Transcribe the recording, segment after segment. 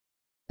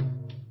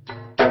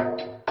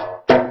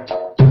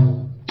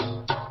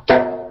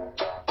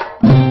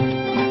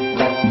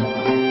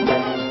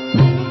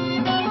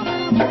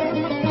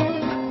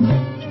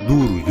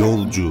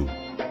yolcu,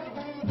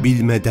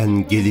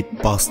 bilmeden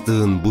gelip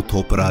bastığın bu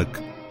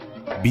toprak,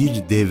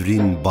 bir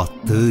devrin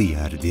battığı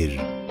yerdir.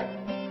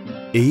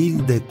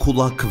 Eğil de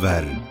kulak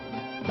ver,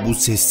 bu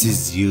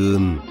sessiz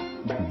yığın,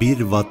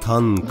 bir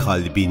vatan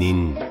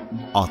kalbinin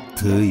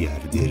attığı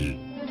yerdir.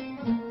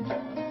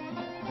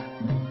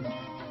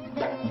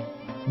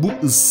 Bu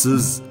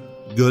ıssız,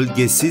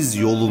 gölgesiz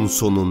yolun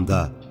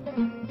sonunda,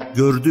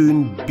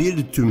 gördüğün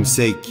bir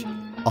tümsek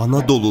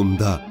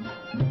Anadolu'nda,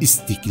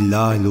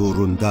 İstiklal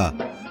uğrunda,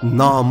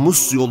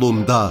 namus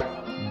yolunda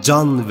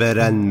can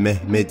veren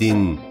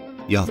Mehmed'in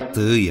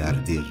yattığı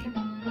yerdir.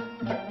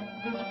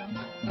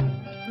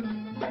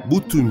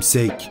 Bu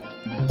tümsek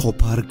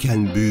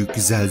koparken büyük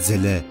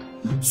zelzele,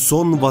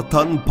 son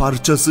vatan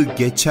parçası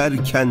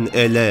geçerken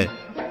ele,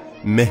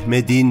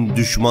 Mehmed'in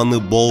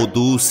düşmanı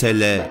boğduğu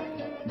sele,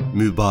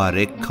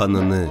 mübarek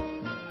kanını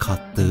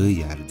kattığı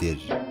yerdir.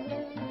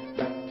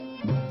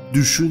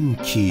 Düşün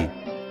ki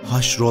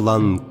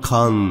haşrolan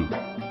kan,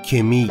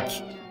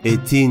 kemik,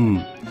 etin,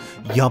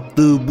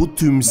 yaptığı bu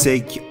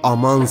tümsek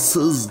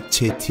amansız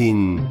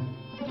çetin,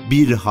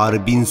 bir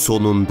harbin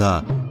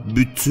sonunda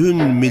bütün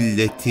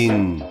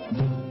milletin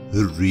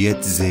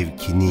hürriyet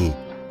zevkini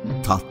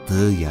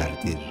tattığı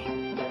yerdir.